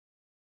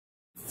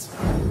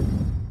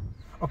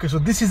Okay, so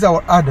this is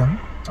our Adam,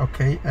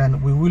 okay,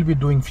 and we will be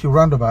doing few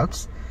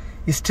roundabouts.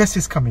 His test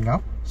is coming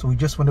up, so we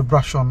just want to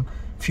brush on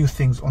few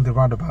things on the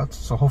roundabouts.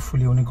 So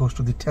hopefully when he goes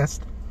to the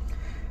test,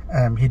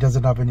 he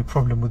doesn't have any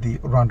problem with the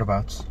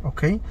roundabouts.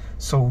 Okay,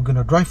 so we're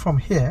gonna drive from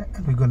here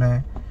and we're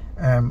gonna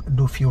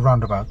do a few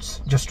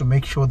roundabouts just to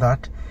make sure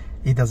that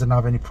he doesn't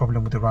have any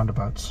problem with the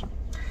roundabouts.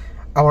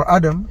 Our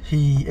Adam,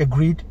 he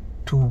agreed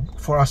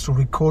for us to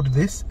record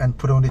this and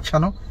put it on the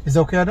channel. Is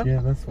that okay, Adam? Yeah,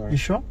 that's fine. You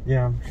sure?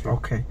 Yeah, I'm sure.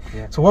 Okay.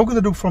 Yeah. So what we're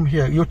gonna do from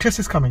here, your test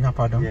is coming up,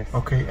 Adam. Yes.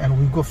 Okay, and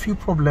we've got a few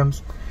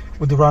problems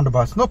with the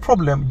roundabouts. No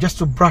problem, just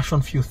to brush on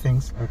a few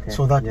things, okay,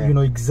 so that you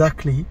know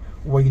exactly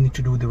what you need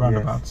to do with the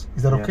roundabouts.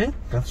 Is that okay?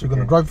 That's so you're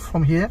gonna drive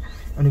from here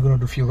and you're gonna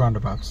do a few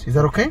roundabouts. Is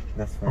that okay?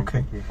 That's fine.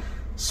 Okay. Thank you.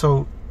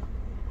 So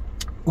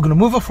we're gonna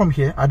move up from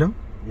here, Adam.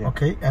 Yeah.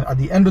 Okay, and at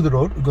the end of the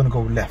road we're gonna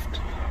go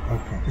left.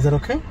 Okay. Is that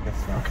okay?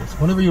 That's fine. Okay, so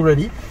whenever you're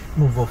ready,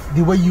 move off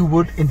the way you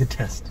would in the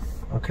test.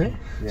 Okay?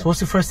 Yeah. So what's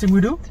the first thing we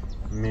do?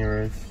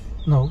 Mirrors.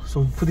 No,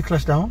 so put the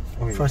clutch down,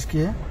 first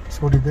gear, just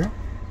hold it there.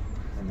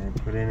 And then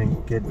put it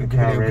in, get the give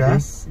car it a ready.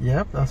 gas.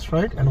 Yep, that's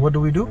right. And what do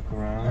we do? Look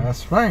around.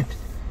 That's right.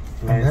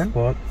 Blind and then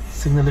spot.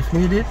 signal if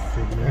needed.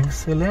 Signal.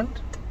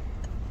 Excellent.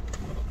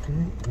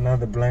 Okay.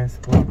 Another blind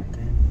spot.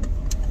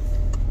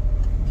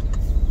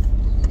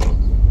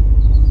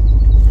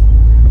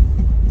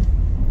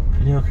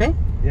 You okay?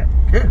 Yeah.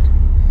 Good.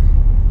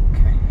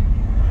 Okay.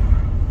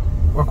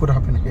 What could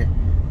happen here?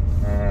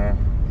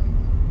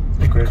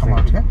 It could come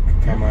out, yeah?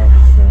 Come out.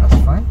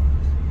 That's fine.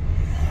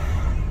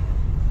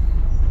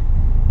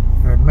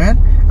 Good, man.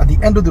 At the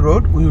end of the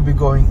road, we will be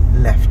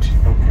going left.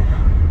 Okay.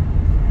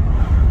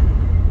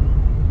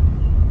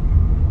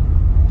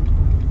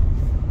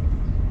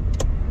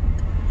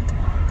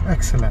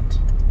 Excellent.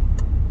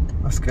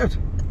 That's good.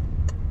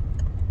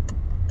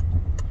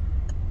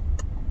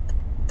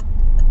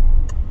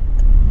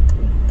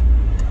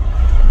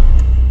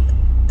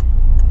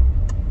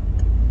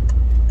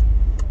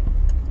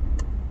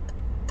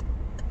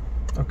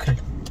 Okay.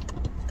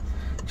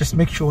 Just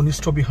make sure when you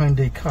stop behind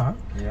a car,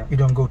 you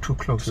don't go too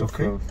close,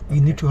 okay?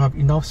 You need to have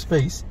enough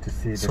space to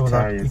see so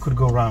that you could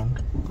go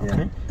round,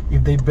 okay? Yeah.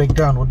 If they break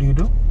down, what do?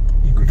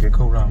 You could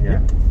go round,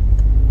 yeah?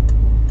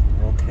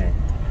 Okay.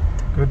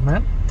 Good,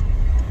 man.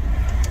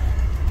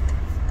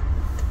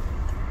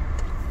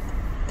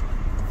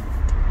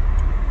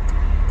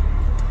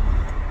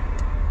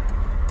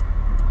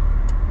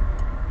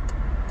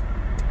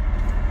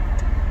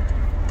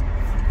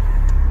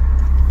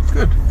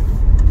 Good.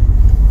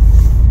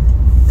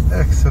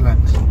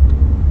 Excellent.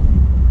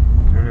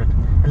 Good.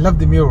 I love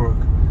the mirror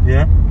work.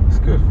 Yeah? It's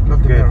good.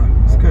 Love the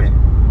mirror. It's good.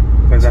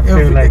 Because I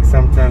feel like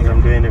sometimes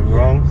I'm doing it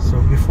wrong.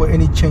 So before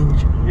any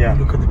change, you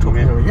look at the top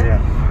mirror, yeah?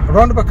 A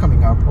roundabout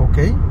coming up,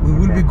 okay? We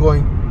will be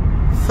going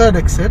third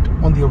exit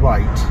on the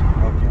right.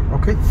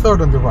 Okay?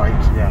 Third on the right.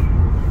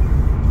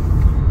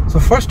 Yeah. So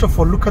first of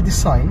all, look at the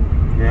sign.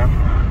 Yeah.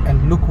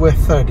 And look where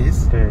third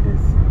is. Third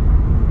is.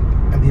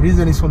 And the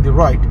reason it's on the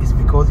right is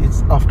because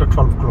it's after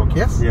 12 o'clock,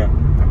 yes? Yeah.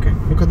 Okay,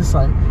 look at the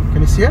sign.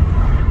 Can you see it?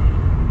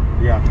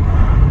 Yeah.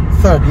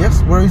 Third,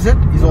 yes? Where is it?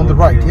 It's on the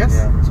right, yes?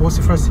 Yeah. So what's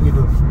the first thing you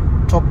do?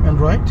 Top and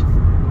right.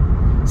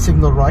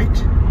 Signal right.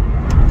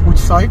 Which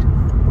side?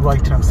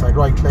 Right hand side,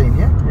 right lane,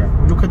 yeah?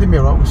 Yeah. We look at the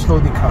mirror, we slow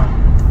the car.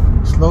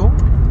 Slow.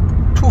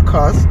 2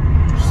 cars,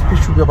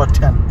 speed should be about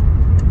 10.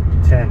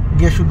 10.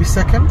 Gear should be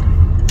second.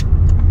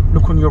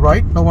 Look on your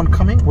right, no one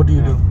coming. What do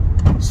you do?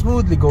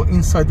 Smoothly go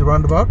inside the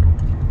roundabout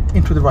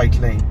into the right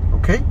lane,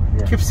 okay?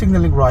 Yeah. Keep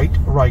signaling right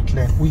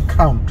lane. We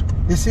count.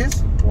 This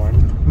is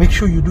 1. Make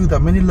sure you do that.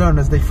 Many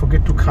learners, they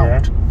forget to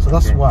count. So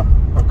that's 1,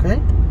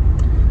 okay?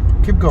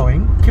 Keep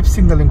going. Keep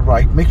signaling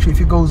right. Make sure if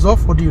it goes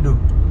off, what do you do?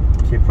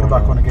 Keep put it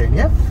back on again,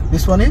 yeah?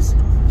 This one is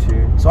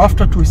 2. So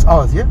after 2 is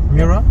ours, yeah?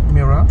 Mirror,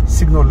 mirror,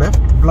 signal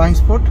left, blind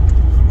spot,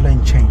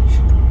 lane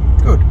change.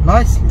 Good.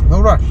 Nicely. No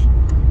rush.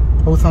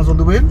 Both hands on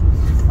the wheel.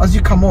 As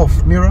you come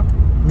off, mirror,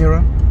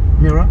 mirror,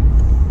 mirror,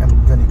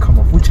 and then you come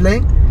off. Which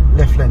lane?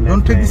 Left lane.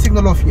 Don't take the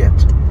signal off yet.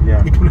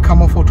 Yeah. It will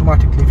come off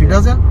automatically. If it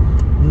doesn't,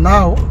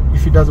 now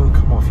if it doesn't, will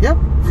come off. Yeah.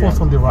 Fourth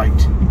on the right.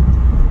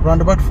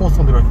 Roundabout, fourth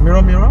on the right.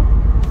 Mirror, mirror,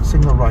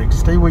 signal right.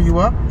 Stay where you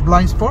are.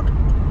 Blind spot.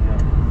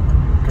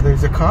 Yeah. Okay, there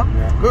is a car.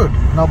 Yeah. Good.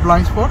 Now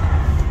blind spot.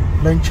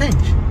 Lane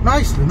change.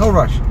 Nicely. No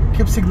rush.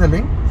 Keep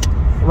signaling.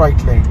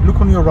 Right lane. Look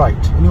on your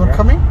right. Anyone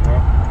coming?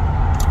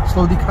 Yeah.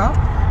 Slow the car.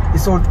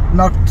 It's all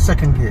now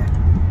second gear.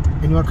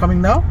 Anyone coming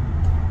now?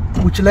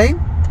 Which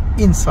lane?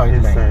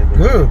 Inside lane.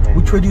 Good. Lane.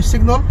 Which way do you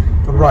signal?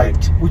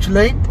 Right. Which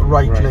lane?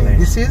 Right lane.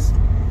 This is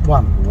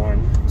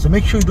 1. So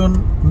make sure you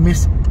don't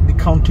miss the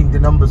counting the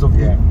numbers of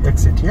the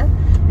exit, yeah?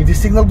 If the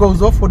signal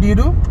goes off, what do you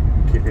do?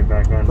 Keep it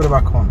back on. Put it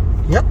back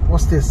on. Yep.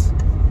 What's this?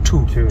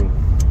 2.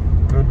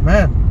 Good,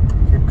 man.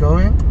 Keep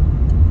going.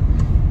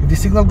 If the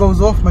signal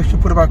goes off, make sure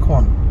you put it back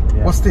on.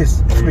 What's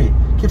this? 3.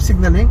 Keep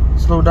signaling.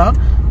 Slow down.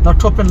 Now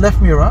top and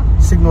left mirror.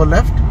 Signal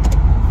left.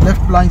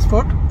 Left blind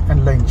spot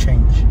and lane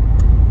change.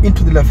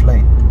 Into the left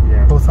lane.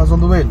 Both hands on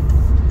the wheel.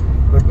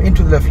 Good.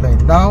 Into the left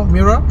lane. Now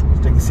mirror.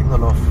 Take the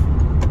signal off.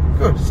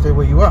 Good. Stay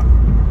where you are.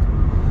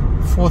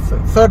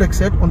 third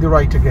exit on the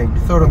right again.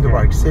 Third on the Okay.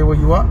 right. Stay where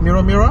you are.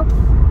 Mirror, mirror.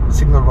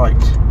 Signal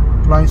right.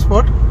 Blind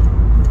spot.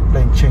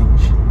 Lane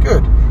change.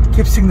 Good.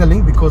 Keep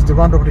signaling because the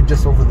roundabout is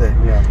just over there.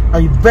 Yeah. Now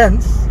you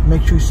bends.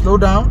 Make sure you slow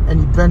down and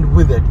you bend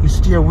with it. You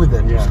steer with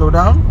it. Yeah. Slow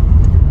down.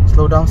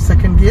 Slow down.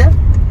 Second gear.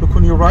 Look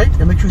on your right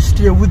and make sure you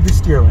steer with the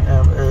steering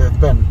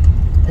bend.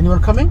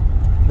 Anyone coming?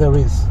 There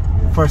is.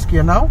 Yeah. First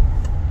gear now.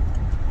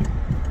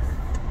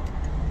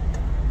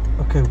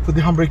 Okay, we put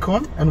the handbrake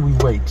on and we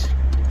wait.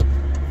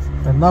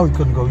 And now we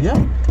can go, yeah?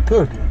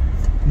 Good.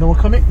 No one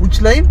coming?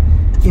 Which lane?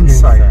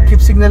 Inside.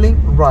 Keep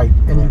signaling right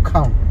and you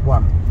count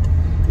 1.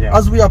 Yeah.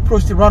 As we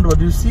approach the roundabout,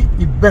 you see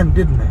it bent,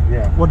 didn't it?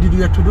 Yeah. What did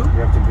you have to do? You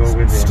have to go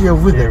with it. Steer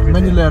with it.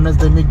 Many learners,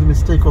 they make the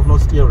mistake of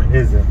not steering.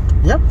 Is it?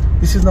 Yeah?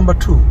 This is number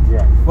 2.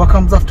 Yeah. What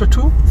comes after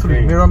 2? 3.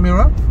 Three. Mirror,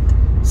 mirror.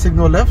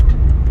 Signal left.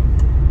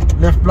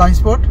 Left blind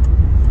spot.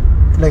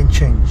 Lane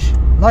change.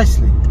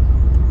 Nicely.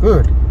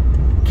 Good.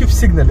 Keep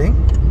signaling.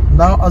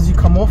 Now as you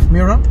come off,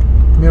 mirror,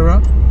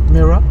 mirror,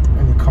 mirror,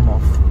 and you come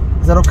off.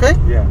 Is that okay?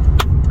 Yeah.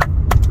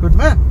 Good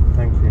man.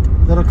 Thank you.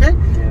 Is that okay?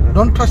 Yeah, that's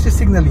Don't touch the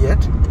signal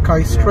yet. Car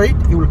is straight,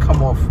 it will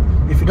come off.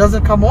 If it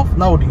doesn't come off,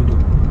 now what do you do?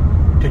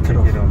 Take it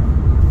off.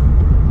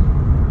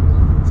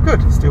 It's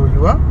good. Stay where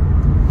you are.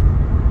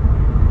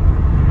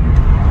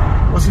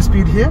 What's your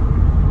speed here?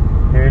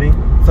 30?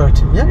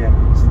 30, yeah? Yeah.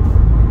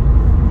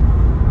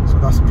 So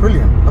that's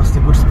brilliant. That's the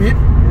good speed.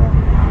 Yeah.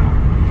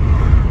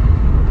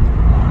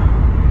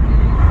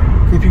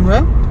 Keeping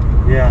well?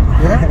 Yeah.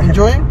 Yeah?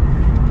 Enjoying?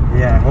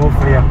 Yeah,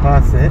 hopefully I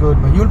pass it. Good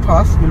man. You'll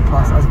pass. You'll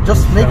pass.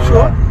 Just make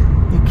sure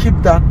you keep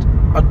that.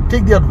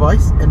 Take the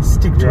advice and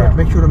stick to it.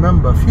 Make sure you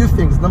remember a few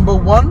things. Number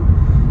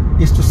 1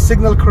 is to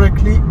signal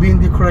correctly, be in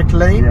the correct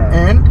lane,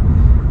 and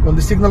when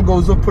the signal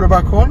goes up, put it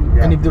back on.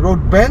 And if the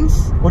road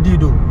bends, what do?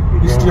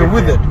 You steer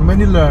with it.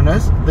 Many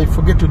learners, they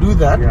forget to do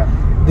that.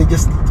 They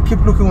just keep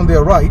looking on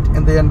their right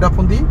and they end up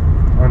on the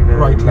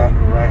right lane.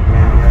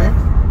 Okay?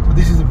 So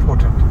this is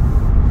important.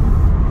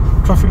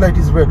 Traffic light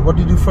is red. What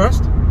do you do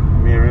first?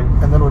 Mirror.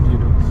 And then what do you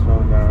do?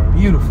 Slow down.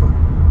 Beautiful.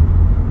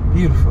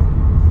 Beautiful.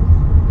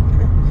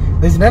 Okay.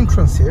 There's an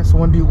entrance here, so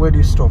where do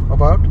you stop?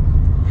 About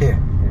here.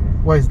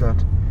 Why is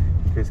that?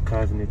 Because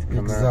cars need to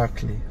come out.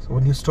 Exactly. So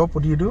when you stop,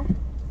 what do you do?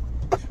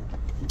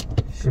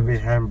 Should be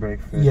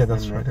handbrake first. Yeah,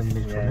 that's right. And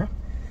yeah.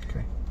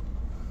 Okay.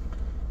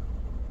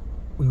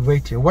 We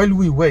wait here. While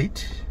we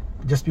wait,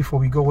 just before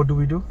we go, what do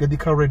we do? Get the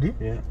car ready.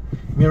 Yeah.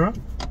 Mirror,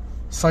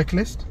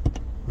 cyclist,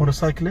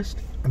 motorcyclist,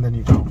 and then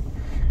you go.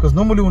 Because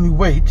normally when you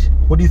wait,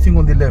 what do you think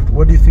on the left?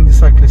 What do you think the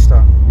cyclists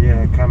are?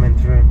 Yeah, coming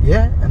through.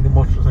 Yeah, and the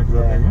motorcyclists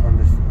are there, yeah? On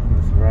this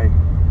right.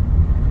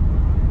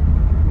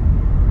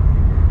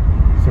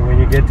 So when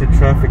you get to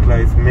traffic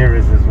lights,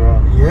 mirrors as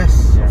well.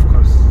 Yes, of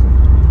course.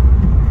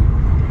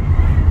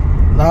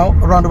 Now,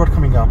 a roundabout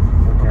coming up.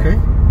 Okay,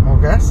 more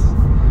gas.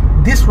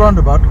 This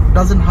roundabout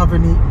doesn't have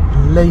any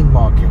lane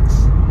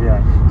markings.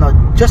 Yeah. Now,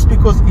 just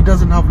because it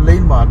doesn't have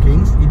lane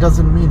markings, it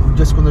doesn't mean you're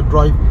just going to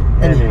drive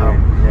anyhow.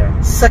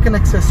 Yeah. Second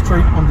exit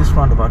straight on this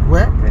roundabout.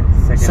 Where?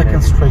 Okay.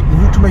 Second straight. You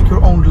need to make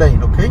your own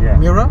lane, okay? Yeah.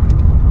 Mirror,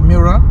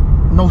 mirror,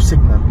 no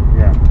signal.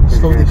 Yeah.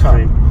 Slow the car.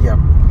 Yeah.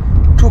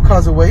 2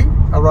 cars away,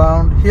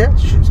 around here,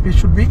 speed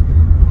should be,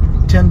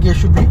 10 gear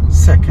should be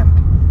second.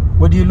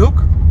 Where do you look?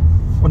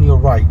 On your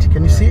right.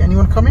 Can you see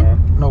anyone coming?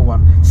 No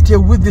one. Steer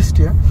with the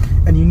steer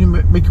and you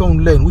need to make your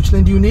own lane. Which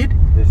lane do you need?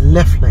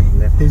 Left lane.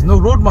 There's no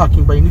road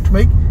marking, but you need to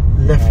make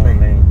left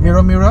lane.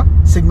 Mirror, mirror,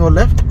 signal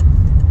left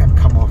and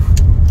come off.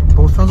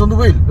 Both hands on the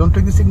wheel. Don't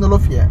take the signal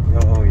off yet.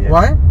 Oh, yeah.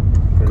 Why?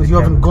 Because you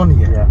haven't gone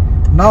yet. Yeah.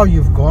 Now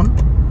you've gone.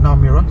 Now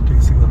mirror, take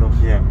the signal off.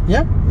 Yeah.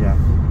 Yeah? Yeah.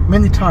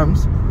 Many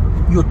times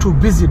you're too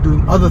busy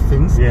doing other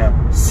things. Yeah.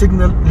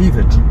 Signal, leave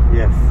it.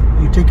 Yes.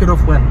 You take it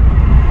off when?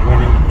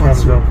 When it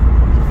comes up.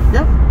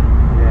 Yeah?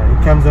 Yeah,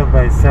 it comes up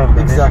by itself.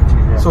 Exactly.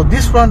 Yeah. So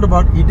this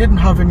roundabout, it didn't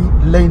have any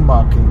lane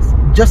markings.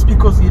 Just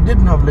because it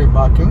didn't have lane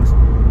markings,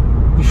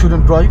 you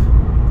shouldn't drive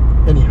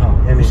anyhow.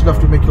 You still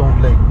have to make your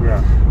own lane.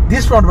 Yeah.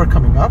 This roundabout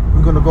coming up,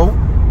 we're going to go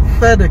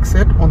third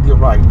exit on the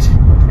right.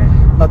 Okay.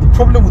 Now the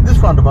problem with this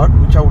roundabout,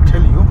 which I will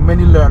tell you,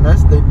 many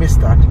learners, they miss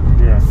that.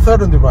 Yeah.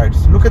 Third on the right.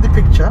 So look at the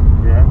picture.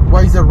 Yeah.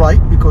 Why is it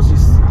right? Because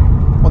it's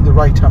on the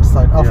right hand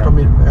side after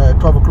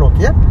 12 o'clock.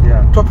 Yeah.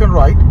 Yeah. Top and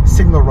right,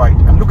 signal right.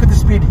 And look at the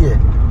speed here.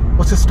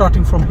 What's it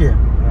starting from here?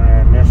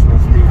 National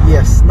speed.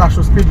 Yes,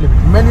 national speed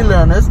limit. Many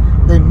learners,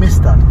 they miss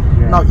that.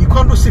 Yeah. Now you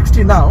can't do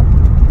 60 now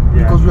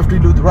because we have to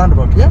do the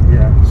roundabout. Yeah.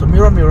 Yeah. So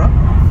mirror, mirror,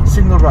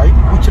 signal right.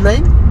 Which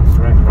lane?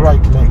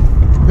 Right lane.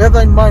 Bear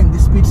that in mind. The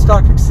speed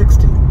started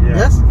 60. Yeah.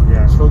 Yes.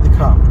 Yeah. Slow the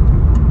car.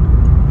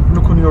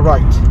 Look on your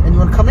right.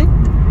 Anyone coming?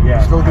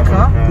 Yeah. Slow the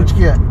car. Which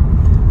gear?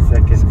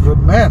 Second. Good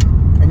man.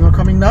 Anyone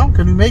coming now?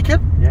 Can we make it?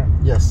 Yeah.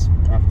 Yes.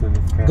 After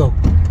this car. Go.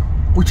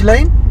 Which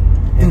lane?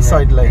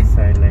 Inside lane.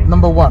 Inside lane.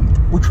 Number 1.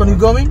 Which one are you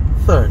going?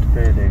 Third.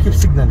 Third. Keep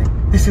signaling.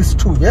 This is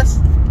 2. Yes.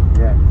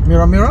 Yeah.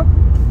 Mirror, mirror.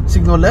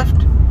 Signal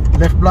left.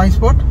 Left blind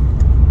spot.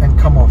 And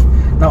come off.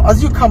 Now,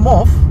 as you come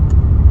off,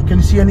 can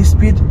you see any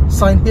speed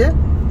sign here?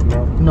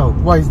 No. No.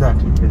 Why is that?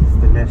 Because it's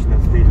the national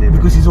speed limit.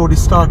 Because it's already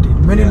started.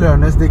 Many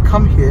learners, they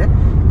come here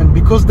and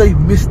because they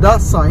missed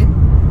that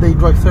sign, they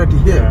drive 30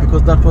 here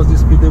because that was the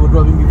speed they were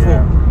driving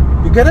before.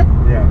 You get it?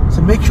 Yeah.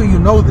 So make sure you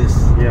know this.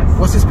 Yes.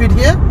 What's the speed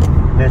here?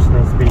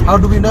 National speed. How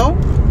do we know?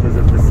 Because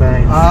of the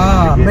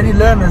signs. Many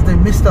learners, they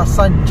missed that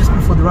sign just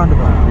before the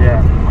roundabout.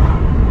 Yeah.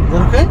 Is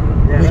that okay?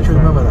 Yeah, make sure you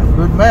remember that.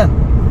 Good man.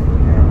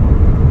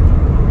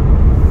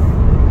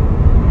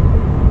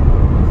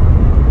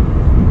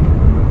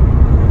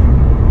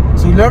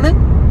 So you learning?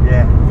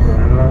 Yeah.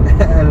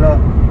 A lot.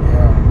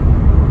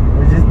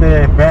 Yeah. It's just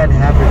the bad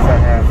habits I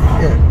have.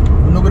 Yeah.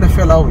 We're not gonna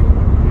fail, are we?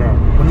 No.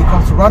 When it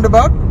comes to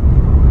roundabout,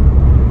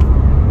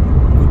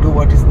 we do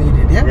what is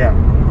needed, yeah? Yeah.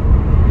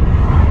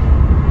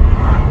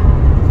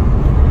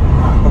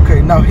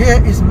 Okay, now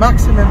here is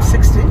maximum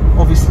 60,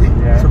 obviously.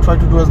 Yeah. So try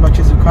to do as much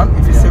as you can.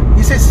 If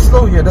he says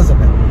slow here,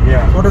 doesn't it?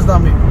 Yeah. What does that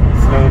mean?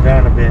 Slow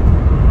down a bit.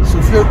 So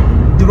if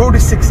the road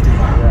is 60,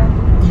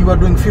 you are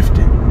doing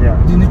 50.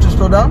 Yeah. Do you need to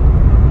slow down?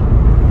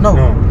 No.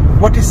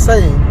 What he's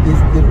saying is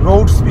the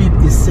road speed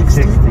is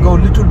 60. Go a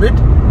little bit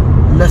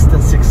less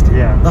than 60.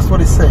 Yeah. That's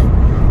what he's saying.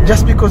 Yeah.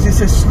 Just because he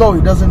says slow,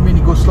 it doesn't mean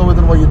you go slower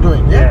than what you're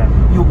doing. Yeah.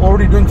 You're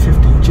already doing 50,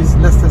 which is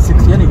less than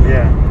 60 anyway.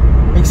 Yeah.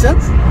 Make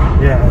sense?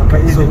 Yeah.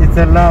 Okay. But it's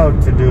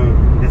allowed to do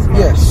this much.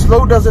 Yeah.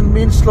 Slow doesn't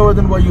mean slower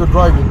than what you're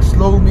driving.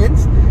 Slow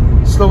means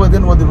slower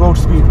than what the road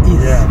speed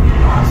is.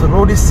 Yeah. So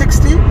road is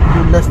 60, do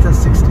less than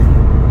 60.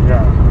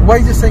 Yeah. Why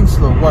is he saying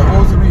slow? Why?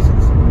 What was the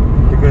reasons?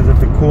 Because of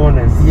the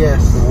corners.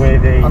 Yes. The way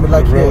the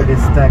road is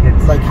staggered.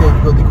 Like here,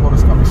 you've got the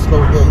corners coming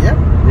slow here, yeah?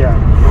 Yeah.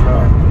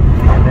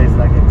 And there's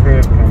like a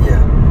curve coming.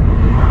 Yeah.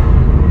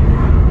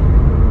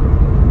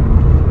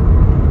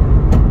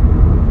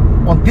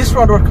 On this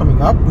roundabout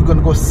coming up, we're going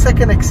to go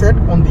second exit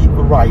on the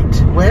right.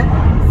 Where?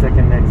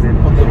 Second exit.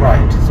 On the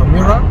right. So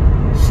mirror,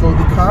 slow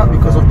the car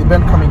because of the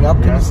bend coming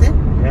up. Can you see?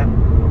 Yeah.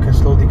 Okay,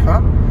 slow the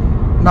car.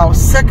 Now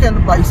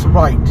second by its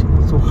right.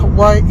 So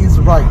why is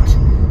right?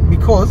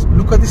 Because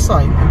look at the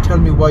sign and tell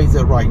me why is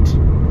it right.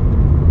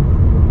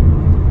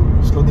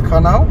 Slow the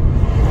car now.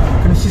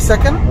 Can you see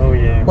second? Oh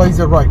yeah. Why is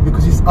it right?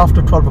 Because it's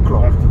after 12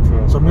 o'clock. After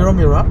 12. So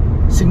mirror,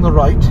 signal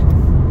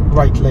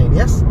right lane,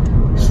 yes?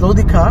 Yeah. Slow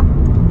the car.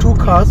 2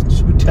 cars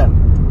should be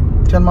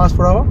 10 miles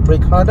per hour.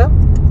 Brake harder.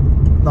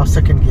 Now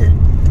second gear.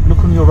 Look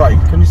on your right.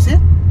 Can you see?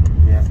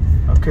 Yeah.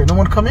 Okay, no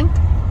one coming?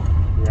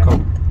 Yeah. Go.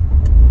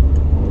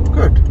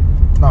 Good.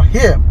 Now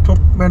here, top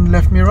and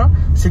left mirror,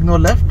 signal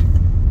left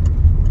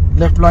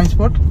blind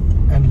spot,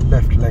 and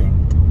left lane.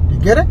 You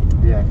get it?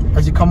 Yeah.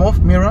 As you come off,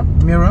 mirror.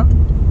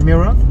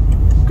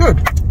 Good.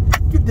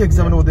 Give the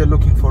examiner what they're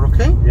looking for,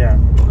 okay? Yeah.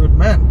 Good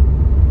man.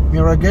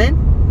 Mirror again,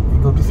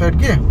 you go to third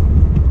gear.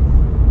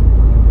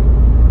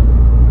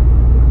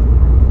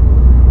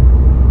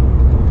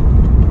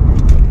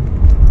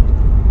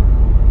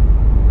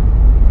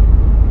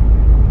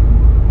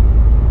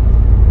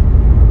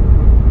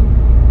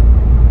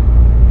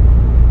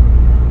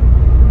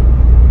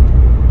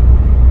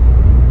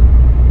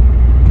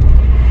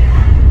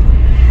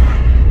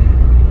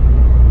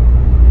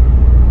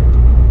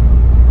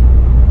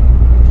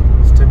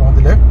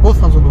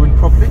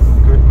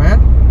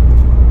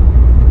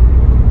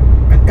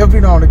 Every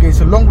now and again,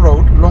 it's a long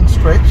road, long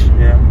stretch.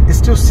 Yeah. It's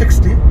still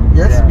 60,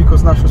 yes,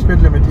 because national speed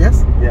limit,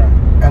 yes. Yeah.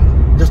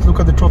 And just look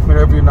at the top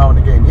mirror every now and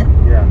again, yeah.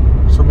 Yeah.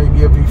 So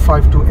maybe every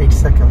 5 to 8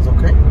 seconds,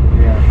 okay.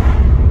 Yeah.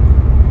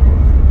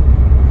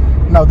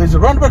 Now there's a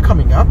roundabout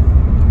coming up.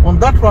 On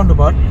that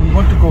roundabout, we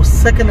want to go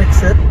second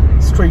exit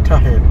straight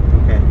ahead.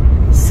 Okay.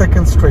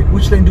 Second straight.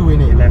 Which lane do we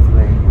need? Left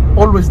lane.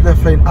 Always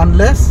left lane,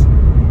 unless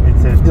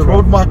the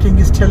road marking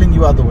is telling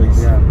you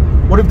otherwise. Yeah.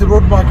 What if the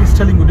road mark is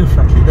telling you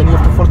differently? Then you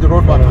have to follow the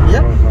road marking,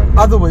 yeah?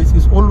 Otherwise,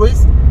 it's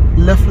always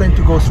left lane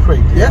to go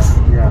straight, yes?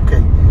 Yeah.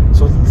 Okay,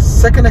 so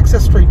second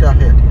exit straight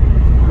ahead.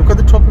 Look at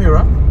the top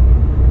mirror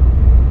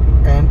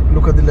and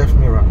look at the left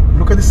mirror.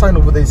 Look at the sign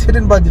over there. It's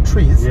hidden by the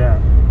trees,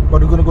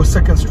 but we're going to go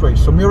second straight.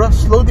 So mirror,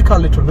 slow the car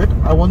a little bit.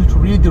 I want you to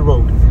read the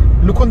road.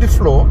 Look on the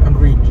floor and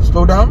read.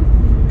 Slow down.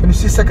 Can you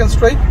see second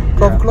straight?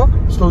 12 o'clock?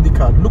 Slow the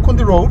car. Look on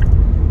the road,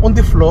 on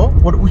the floor.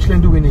 Which lane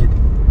do we need?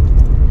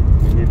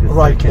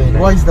 Right lane.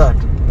 Why is that?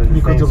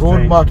 Because the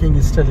road marking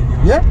is telling you,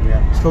 yeah?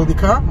 Slow the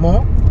car,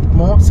 more,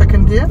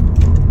 second gear.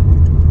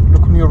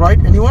 Look on your right,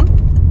 anyone?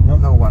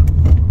 No one.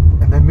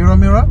 And then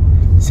mirror,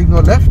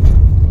 signal left,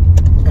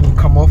 and you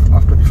come off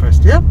after the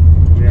first, yeah?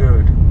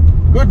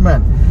 Good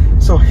man.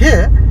 So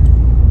here,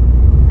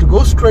 to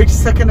go straight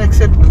second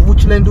exit,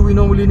 which lane do we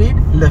normally need?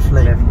 Left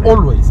lane.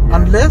 Always.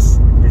 Unless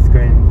it's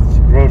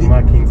going, road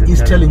markings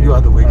is telling you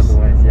otherwise.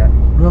 Yeah.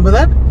 Remember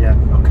that? Yeah.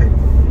 Okay.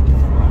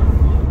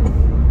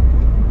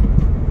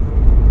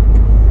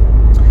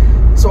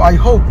 So I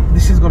hope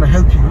this is going to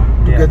help you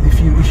to get the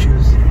few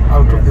issues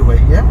out of the way,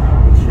 yeah?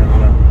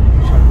 Inshallah.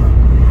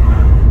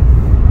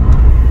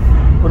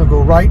 We're going to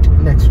go right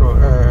next row.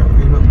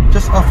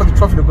 Just after the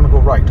traffic, we're going to go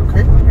right,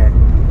 okay? Okay.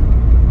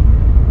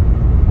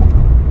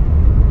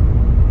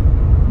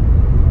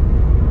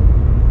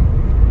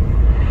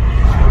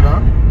 Slow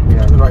down.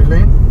 To the right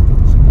lane.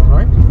 All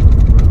right.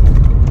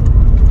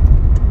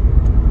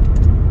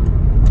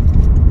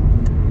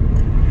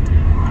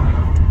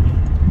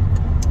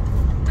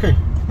 Okay.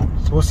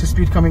 So what's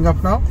coming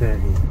up now?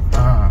 30.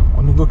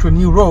 When you go to a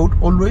new road,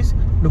 always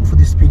look for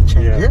the speed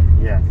change.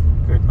 Yeah.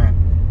 Good man.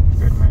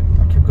 Good man.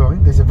 Now keep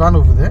going. There's a van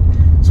over there.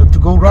 So to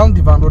go round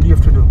the van, what do you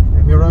have to do?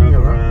 Mirror.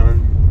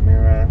 Around,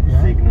 mirror,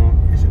 signal.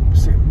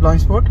 Is it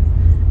blind spot?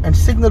 And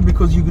signal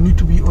because you need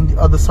to be on the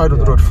other side of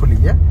the road fully.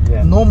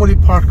 Normally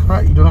parked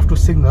car, you don't have to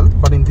signal,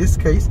 but in this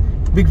case,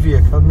 big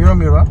vehicle,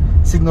 mirror,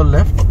 signal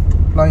left,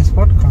 blind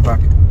spot, come back.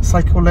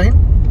 Cycle lane?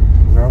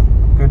 No.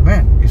 Good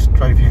man. It's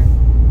drive here.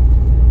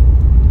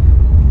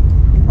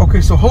 Okay,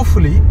 so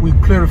hopefully we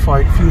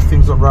clarified a few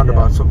things on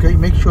roundabouts. Okay,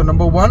 make sure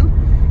number one,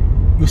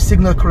 you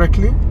signal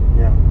correctly.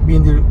 Be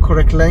in the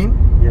correct lane.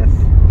 Yes.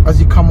 As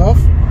you come off,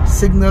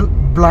 signal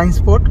blind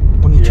spot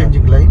when you're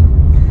changing lane.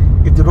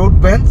 If the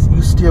road bends,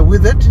 you steer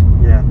with it.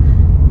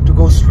 To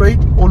go straight,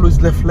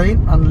 always left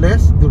lane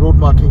unless the road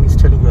marking is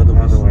telling you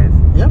otherwise.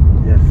 Yes.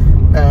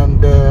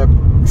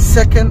 And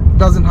second,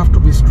 doesn't have to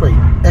be straight.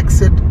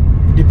 Exit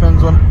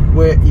depends on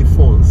where it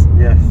falls.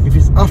 Yes. If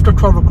it's after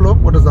 12 o'clock,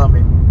 what does that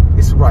mean?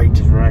 It's right.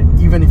 It's right.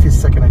 Even if it's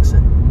second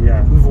exit.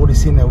 We've already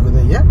seen it over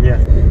there.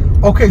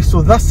 Okay,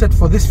 so that's it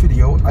for this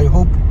video. I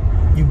hope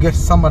you get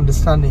some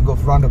understanding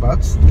of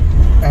roundabouts,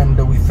 and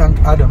we thank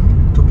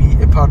Adam to be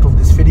a part of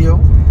this video,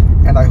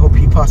 and I hope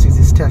he passes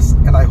his test,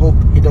 and I hope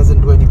he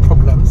doesn't do any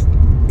problems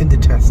in the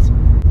test,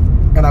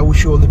 and I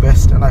wish you all the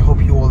best, and I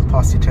hope you all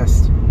pass the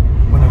test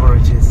whenever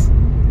it is.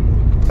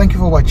 Thank you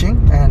for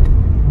watching,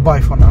 and bye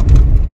for now.